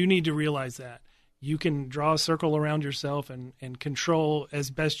you do need to realize that. You can draw a circle around yourself and control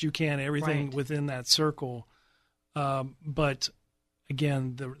as best you can everything within that circle. But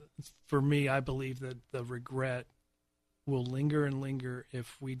again, for me, I believe that the regret will linger and linger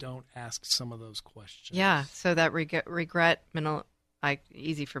if we don't ask some of those questions. Yeah, so that regret,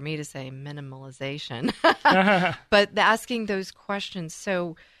 easy for me to say, minimalization. But asking those questions.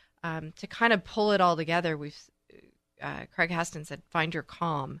 So to kind of pull it all together, Craig Haston said, find your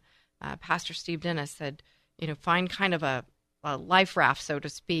calm. Pastor Steve Dennis said, find kind of a life raft, so to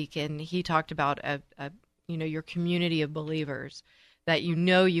speak. And he talked about your community of believers that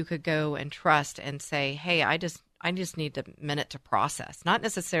you could go and trust and say, hey, I just need a minute to process. Not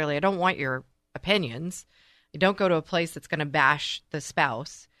necessarily, I don't want your opinions. You don't go to a place that's going to bash the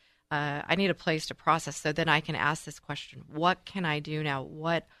spouse. I need a place to process so then I can ask this question, what can I do now?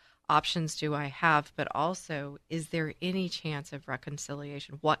 What options do I have? But also, is there any chance of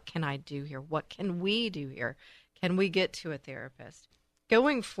reconciliation? What can I do here? What can we do here? Can we get to a therapist?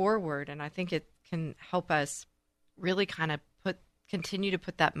 Going forward, and I think it can help us really kind of continue to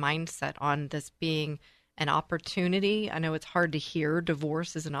put that mindset on this being an opportunity. I know it's hard to hear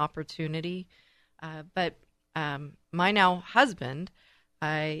divorce is an opportunity, but my now husband,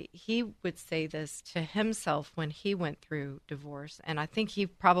 he would say this to himself when he went through divorce, and I think he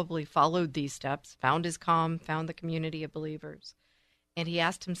probably followed these steps, found his calm, found the community of believers, and he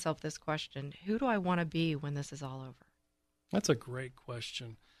asked himself this question, who do I want to be when this is all over? That's a great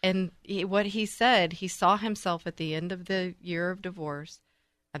question. And what he said, he saw himself at the end of the year of divorce,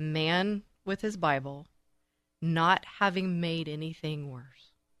 a man with his Bible, not having made anything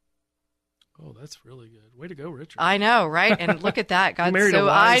worse. Oh, that's really good. Way to go, Richard. I know, right? And look at that. God, married a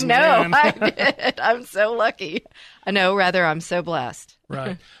wise man. I did. I'm so lucky. I'm so blessed.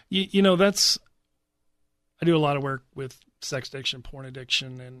 Right. I do a lot of work with sex addiction, porn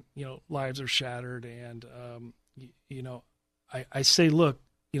addiction, and, lives are shattered. And, I say, look,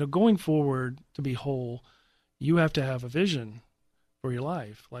 going forward to be whole, you have to have a vision for your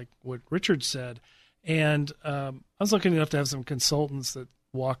life, like what Richard said. And I was lucky enough to have some consultants that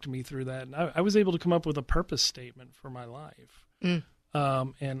walked me through that. And I was able to come up with a purpose statement for my life.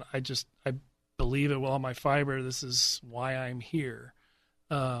 And I believe it with all my fiber. This is why I'm here.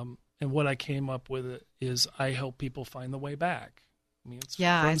 And what I came up with is I help people find the way back. I mean, it's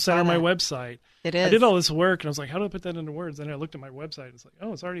front and center on my website. It is. I did all this work, and I was like, how do I put that into words? Then I looked at my website, and it's like,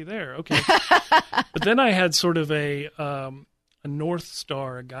 oh, it's already there. Okay. But then I had sort of a North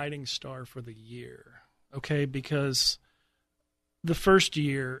Star, a guiding star for the year, okay? Because the first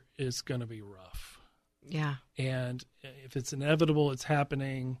year is going to be rough. Yeah. And if it's inevitable, it's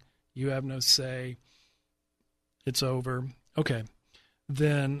happening, you have no say, it's over. Okay.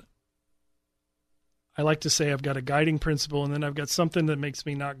 Then I like to say I've got a guiding principle, and then I've got something that makes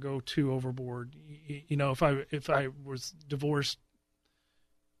me not go too overboard. You know, if I was divorced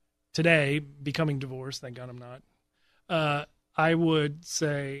today, becoming divorced, thank God I'm not, I would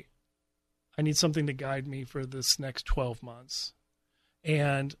say I need something to guide me for this next 12 months.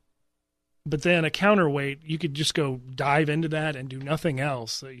 But then a counterweight, you could just go dive into that and do nothing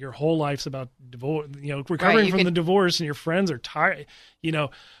else. Your whole life's about divorce, recovering from the divorce, and your friends are tired. You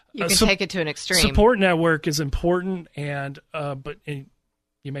can take it to an extreme. Support network is important, but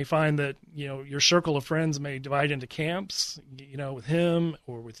you may find that your circle of friends may divide into camps. With him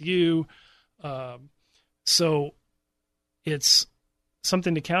or with you. So it's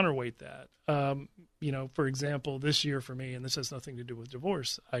something to counterweight that. For example, this year for me, and this has nothing to do with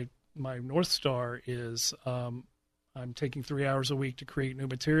divorce, my North Star is I'm taking 3 hours a week to create new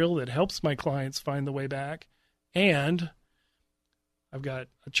material that helps my clients find the way back. And I've got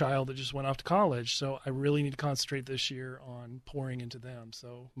a child that just went off to college, so I really need to concentrate this year on pouring into them.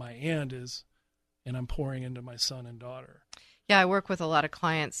 So my and I'm pouring into my son and daughter. Yeah, I work with a lot of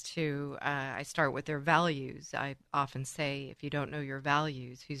clients too. I start with their values. I often say, if you don't know your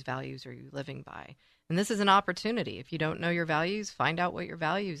values, whose values are you living by? And this is an opportunity. If you don't know your values, find out what your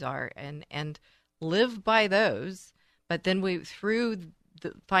values are and live by those. But then through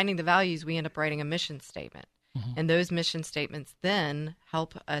finding the values, we end up writing a mission statement. Mm-hmm. And those mission statements then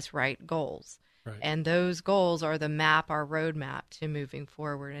help us write goals. Right. And those goals are the map, our roadmap to moving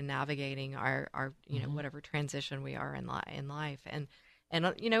forward and navigating our whatever transition we are in life. And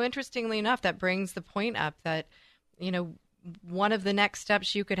interestingly enough, that brings the point up that, one of the next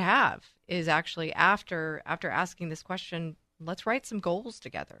steps you could have is actually after asking this question, let's write some goals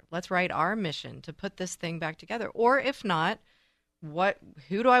together. Let's write our mission to put this thing back together. Or if not,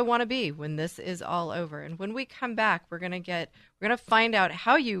 who do I want to be when this is all over? And when we come back, we're going to find out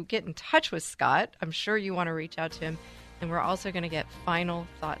how you get in touch with Scott. I'm sure you want to reach out to him. And we're also going to get final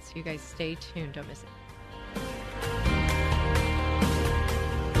thoughts. You guys stay tuned. Don't miss it.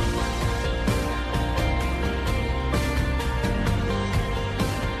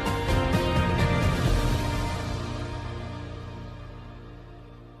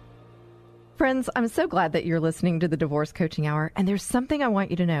 Friends, I'm so glad that you're listening to the Divorce Coaching Hour, and there's something I want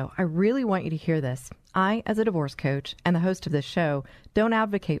you to know. I really want you to hear this. I, as a divorce coach and the host of this show, don't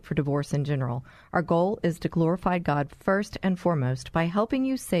advocate for divorce in general. Our goal is to glorify God first and foremost by helping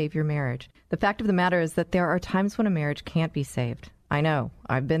you save your marriage. The fact of the matter is that there are times when a marriage can't be saved. I know,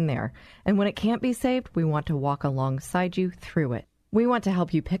 I've been there. And when it can't be saved, we want to walk alongside you through it. We want to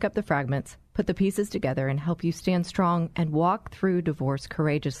help you pick up the fragments, put the pieces together, and help you stand strong and walk through divorce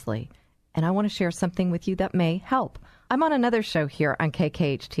courageously. And I want to share something with you that may help. I'm on another show here on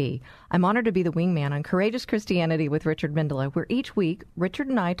KKHT. I'm honored to be the wingman on Courageous Christianity with Richard Mendelow, where each week Richard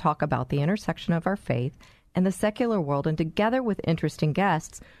and I talk about the intersection of our faith and the secular world, and together with interesting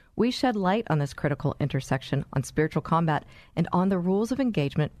guests, we shed light on this critical intersection, on spiritual combat, and on the rules of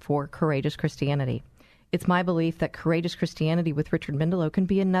engagement for Courageous Christianity. It's my belief that Courageous Christianity with Richard Mendelow can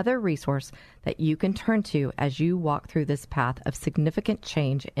be another resource that you can turn to as you walk through this path of significant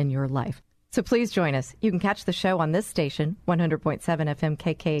change in your life. So please join us. You can catch the show on this station, 100.7 FM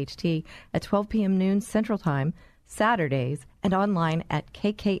KKHT, at 12 p.m. noon Central Time, Saturdays, and online at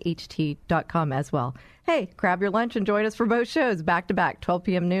kkht.com as well. Hey, grab your lunch and join us for both shows, back-to-back, 12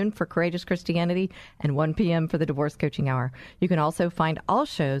 p.m. noon for Courageous Christianity and 1 p.m. for the Divorce Coaching Hour. You can also find all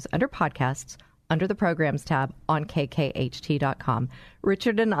shows under podcasts under the Programs tab on kkht.com.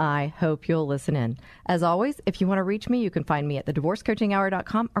 Richard and I hope you'll listen in. As always, if you want to reach me, you can find me at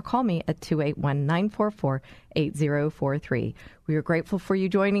thedivorcecoachinghour.com or call me at 281-944-8043. We are grateful for you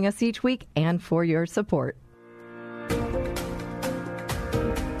joining us each week and for your support.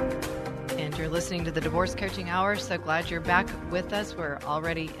 You're listening to the Divorce Coaching Hour. So glad you're back with us. We're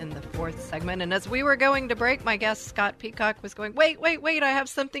already in the fourth segment. And as we were going to break, my guest, Scott Peacock, was going, wait, I have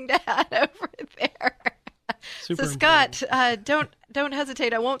something to add over there. Super so, Scott, don't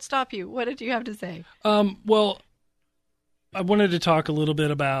hesitate. I won't stop you. What did you have to say? Well, I wanted to talk a little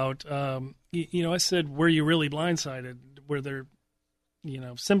bit about, I said, were you really blindsided? Were there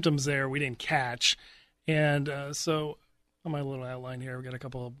symptoms there we didn't catch. And so on my little outline here, I've got a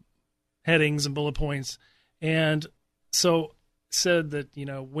couple of headings and bullet points. And so said that,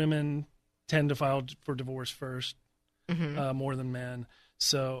 women tend to file for divorce first, more than men.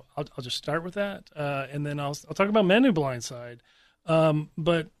 So I'll just start with that. And then I'll talk about men who blindside.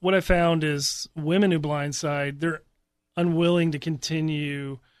 But what I found is women who blindside, they're unwilling to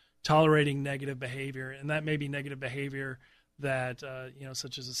continue tolerating negative behavior. And that may be negative behavior that,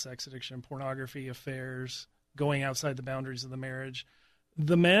 such as a sex addiction, pornography, affairs, going outside the boundaries of the marriage.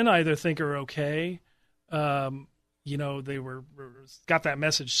 The men either think are okay, they got that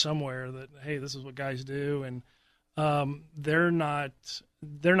message somewhere that, hey, this is what guys do, and they're not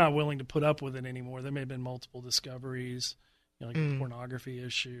willing to put up with it anymore. There may have been multiple discoveries, like the pornography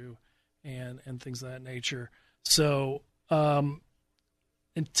issue and things of that nature. So, and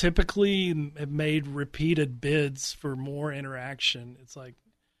typically have made repeated bids for more interaction. It's like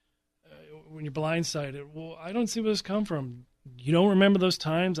when you're blindsided, well, I don't see where this come from. You don't remember those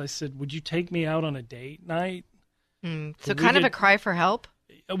times I said, would you take me out on a date night? So kind of a cry for help?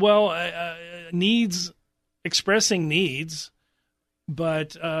 Well, expressing needs,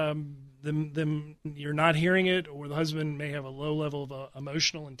 but them you're not hearing it, or the husband may have a low level of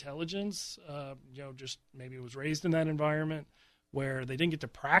emotional intelligence. Just maybe was raised in that environment where they didn't get to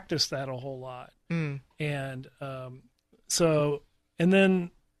practice that a whole lot. And and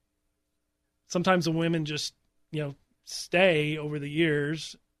then sometimes the women just, stay over the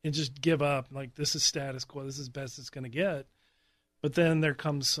years and just give up. Like, this is status quo. This is best it's going to get. But then there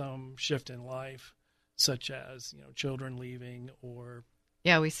comes some shift in life, such as, children leaving or...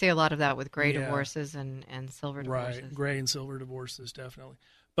 Yeah, we see a lot of that with gray divorces and silver divorces. Right, gray and silver divorces, definitely.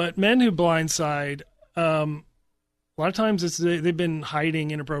 But men who blindside, a lot of times they've been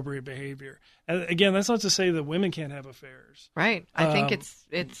hiding inappropriate behavior. And again, that's not to say that women can't have affairs. Right. I think it's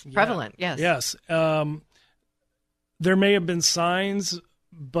prevalent, yes. Yes. There may have been signs,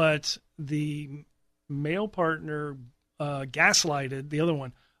 but the male partner gaslighted the other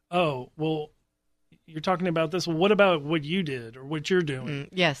one. Oh, well, you're talking about this. Well, what about what you did or what you're doing?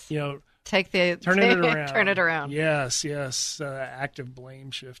 Yes. Turn it around. Turn it around. Yes. Active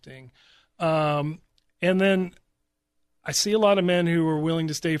blame shifting. And then I see a lot of men who are willing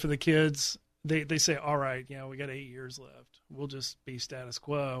to stay for the kids. They say, all right, we got 8 years left. We'll just be status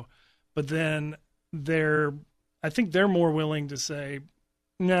quo. But then I think they're more willing to say,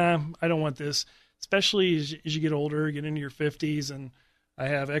 nah, I don't want this, especially as you get older, get into your 50s, and I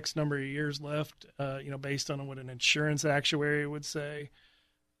have X number of years left, based on what an insurance actuary would say.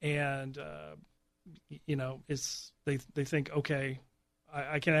 And, they think, okay,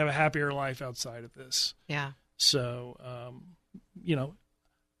 I can have a happier life outside of this. Yeah. So,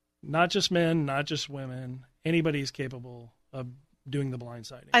 not just men, not just women, anybody's capable of doing the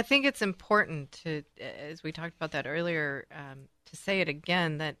blindsiding. I think it's important to, as we talked about that earlier, to say it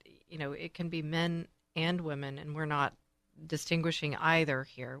again, that, it can be men and women, and we're not distinguishing either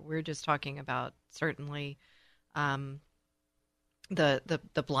here. We're just talking about certainly the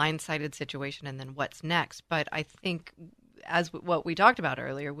blindsided situation and then what's next. But I think, as what we talked about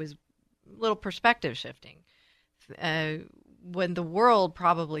earlier, was a little perspective shifting. When the world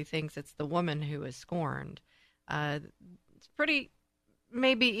probably thinks it's the woman who is scorned, it's pretty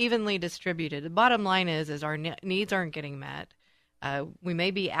maybe evenly distributed. The bottom line is our needs aren't getting met. We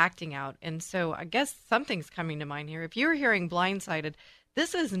may be acting out. And so I guess something's coming to mind here. If you're hearing blindsided,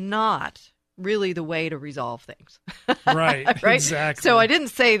 this is not really the way to resolve things. Right. Right. Exactly. So I didn't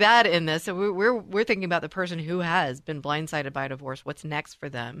say that in this. So we're thinking about the person who has been blindsided by a divorce. What's next for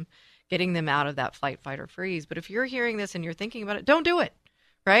them? Getting them out of that flight, fight, or freeze. But if you're hearing this and you're thinking about it, don't do it.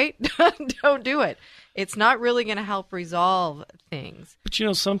 Right? Don't do it. It's not really going to help resolve things. But,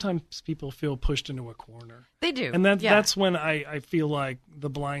 sometimes people feel pushed into a corner. They do. And that's when I feel like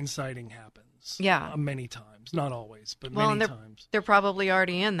the blindsiding happens. Yeah. Many times. Not always, but many times. They're probably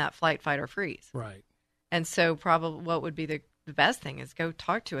already in that flight, fight, or freeze. Right. And so probably what would be the best thing is go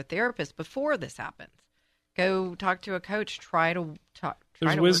talk to a therapist before this happens. Go talk to a coach.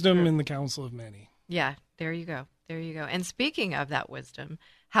 There's wisdom in the counsel of many. Yeah. There you go. And speaking of that wisdom,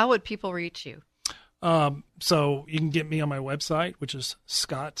 how would people reach you? So you can get me on my website, which is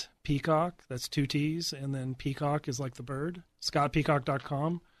Scott Peacock. That's 2 T's. And then Peacock is like the bird,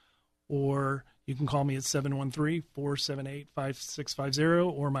 scottpeacock.com. Or you can call me at 713-478-5650.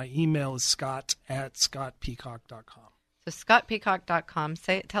 Or my email is scott@scottpeacock.com. So scottpeacock.com.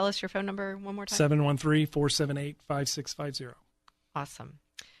 Tell us your phone number one more time. 713-478-5650. Awesome.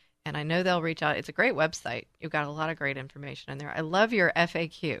 And I know they'll reach out. It's a great website. You've got a lot of great information in there. I love your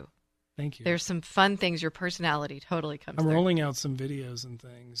FAQ. Thank you. There's some fun things. Your personality totally comes I'm through. rolling out some videos and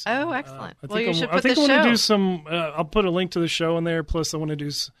things. Oh, excellent. I Well, think you should I put the want to show. do some. I'll put a link to the show in there. Plus, I want to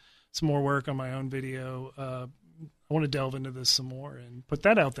do some more work on my own video. I want to delve into this some more and put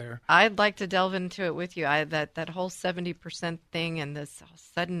that out there. I'd like to delve into it with you. That whole 70% thing and this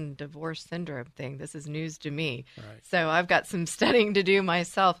sudden divorce syndrome thing, this is news to me. Right. So I've got some studying to do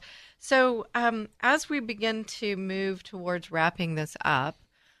myself. So as we begin to move towards wrapping this up,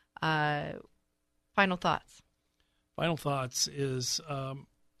 final thoughts. Final thoughts is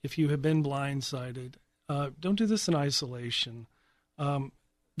if you have been blindsided, don't do this in isolation.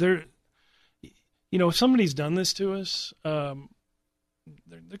 If somebody's done this to us, there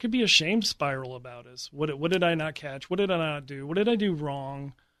could be a shame spiral about us. What did I not catch? What did I not do? What did I do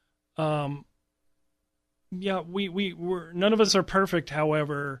wrong? We're none of us are perfect.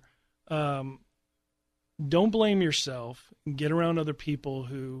 However, don't blame yourself. Get around other people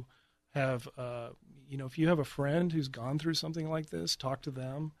who have, if you have a friend who's gone through something like this, talk to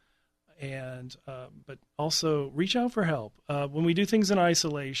them. And but also reach out for help. When we do things in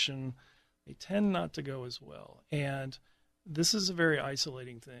isolation, they tend not to go as well. And this is a very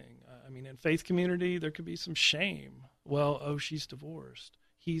isolating thing. In faith community, there could be some shame. Well, she's divorced.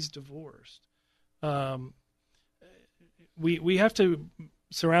 He's divorced. We have to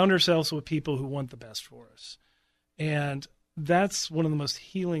surround ourselves with people who want the best for us. And that's one of the most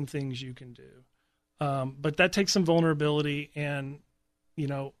healing things you can do. But that takes some vulnerability, and,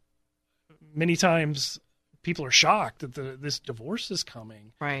 many times people are shocked that this divorce is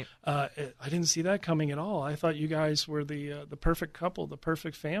coming. Right. I didn't see that coming at all. I thought you guys were the perfect couple, the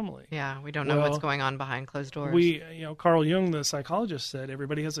perfect family. Yeah, we don't know what's going on behind closed doors. Carl Jung, the psychologist, said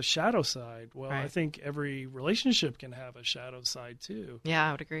everybody has a shadow side. Well, right. I think every relationship can have a shadow side too. Yeah,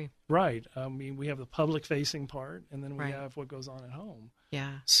 I would agree. Right. We have the public-facing part, and then we right. have what goes on at home.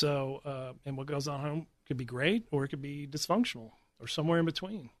 Yeah. So, and what goes on at home could be great, or it could be dysfunctional, or somewhere in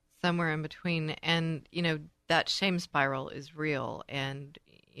between. Somewhere in between. And, that shame spiral is real. And,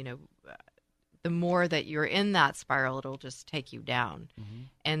 the more that you're in that spiral, it'll just take you down. Mm-hmm.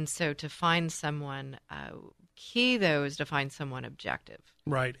 And so to find someone, key, though, is to find someone objective.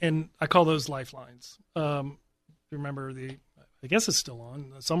 Right. And I call those lifelines. Remember I guess it's still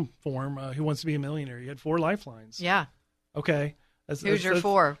on some form, Who Wants to Be a Millionaire? You had 4 lifelines. Yeah. Okay. Who's your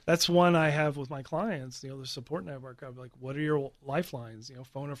 4? That's one I have with my clients. The support network. I'm like, what are your lifelines?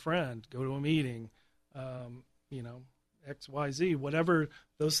 Phone a friend, go to a meeting, X, Y, Z, whatever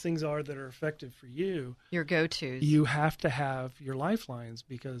those things are that are effective for you. Your go-tos. You have to have your lifelines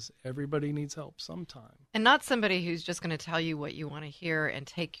because everybody needs help sometime. And not somebody who's just going to tell you what you want to hear and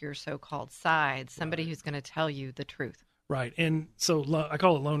take your so-called side. Somebody who's going to tell you the truth. Right. And so I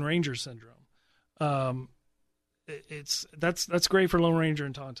call it Lone Ranger syndrome. That's great for Lone Ranger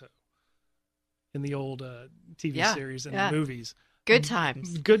and Tonto in the old TV series and the movies. Good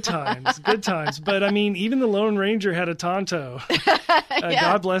times. Good times. Good times. But even the Lone Ranger had a Tonto.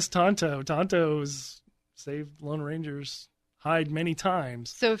 God bless Tonto. Tonto's saved Lone Ranger's hide many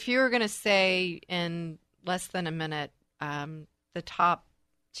times. So if you were going to say in less than a minute, the top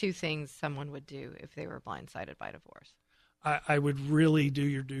 2 things someone would do if they were blindsided by divorce. I would really do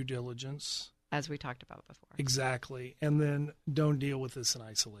your due diligence. As we talked about before. Exactly. And then don't deal with this in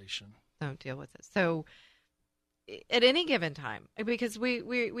isolation. Don't deal with it. So at any given time, because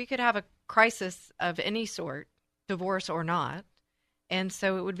we could have a crisis of any sort, divorce or not, and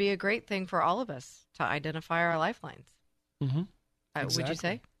so it would be a great thing for all of us to identify our lifelines. Mm-hmm. Exactly. Would you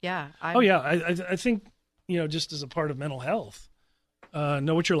say? Yeah. I think, just as a part of mental health,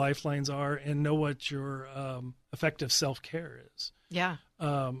 know what your lifelines are and know what your effective self-care is. Yeah.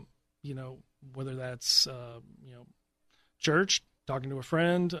 Whether that's, church, talking to a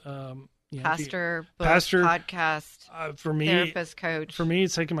friend, pastor, podcast, for me, therapist, coach. For me,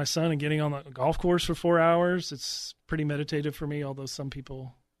 it's taking my son and getting on the golf course for 4 hours. It's pretty meditative for me, although some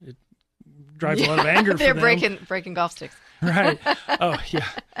people, it drives a lot of anger for them. They're breaking golf sticks. Right. Oh, yeah.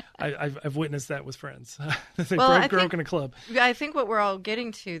 I've witnessed that with friends. They broke in a club. I think what we're all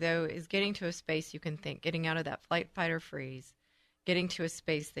getting to, though, is getting to a space you can think, getting out of that flight, fight, or freeze, getting to a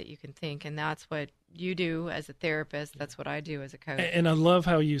space that you can think. And that's what you do as a therapist. That's what I do as a coach. And I love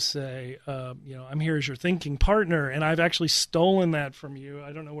how you say, I'm here as your thinking partner. And I've actually stolen that from you.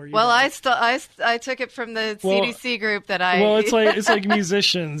 I don't know where you. Well, I took it from the CDC group that I. Well, it's like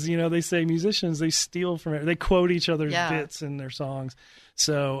musicians. They say musicians, they steal from it. They quote each other's bits in their songs.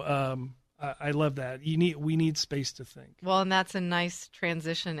 So I love that. We need space to think. Well, and that's a nice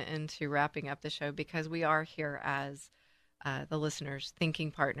transition into wrapping up the show because we are here as the listeners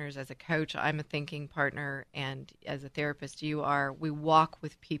thinking partners. As a coach, I'm a thinking partner, and as a therapist, you are. We walk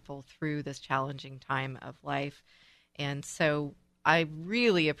with people through this challenging time of life, and so I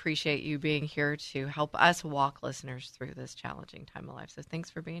really appreciate you being here to help us walk listeners through this challenging time of life. So thanks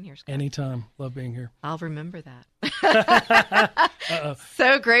for being here, Scott. Anytime. Love being here. I'll remember that.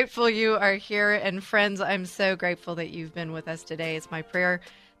 So grateful you are here. And friends, I'm so grateful that you've been with us today. It's my prayer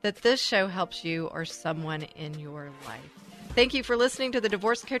that this show helps you or someone in your life. Thank you for listening to the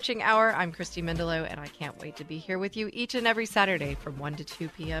Divorce Coaching Hour. I'm Christy Mendelow, and I can't wait to be here with you each and every Saturday from 1 to 2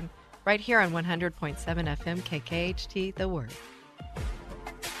 p.m. right here on 100.7 FM KKHT, The Word.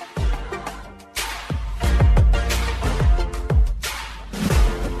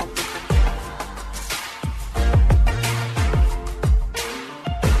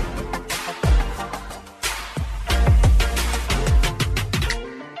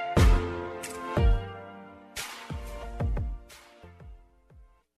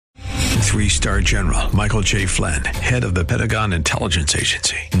 Three-star General Michael J. Flynn, head of the Pentagon Intelligence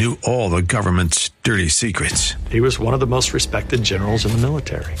Agency, knew all the government's dirty secrets. He was one of the most respected generals in the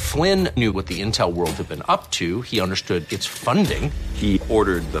military. Flynn knew what the intel world had been up to. He understood its funding. He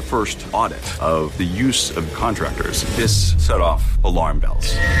ordered the first audit of the use of contractors. This set off alarm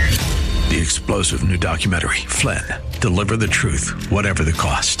bells. The explosive new documentary, Flynn, Deliver the Truth, Whatever the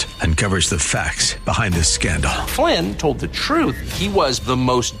Cost, uncovers the facts behind this scandal. Flynn told the truth. He was the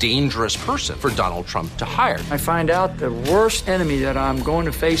most dangerous person for Donald Trump to hire. I find out the worst enemy that I'm going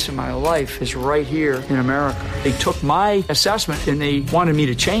to face in my life is right here in America. They took my assessment and they wanted me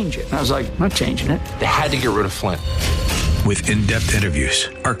to change it. And I was like, I'm not changing it. They had to get rid of Flynn. With in-depth interviews,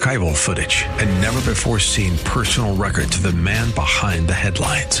 archival footage, and never-before-seen personal records of the man behind the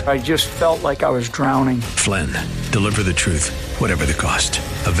headlines. I just felt like I was drowning. Flynn, Deliver the Truth, Whatever the Cost.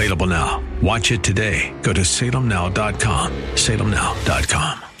 Available now. Watch it today. Go to salemnow.com.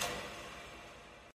 salemnow.com.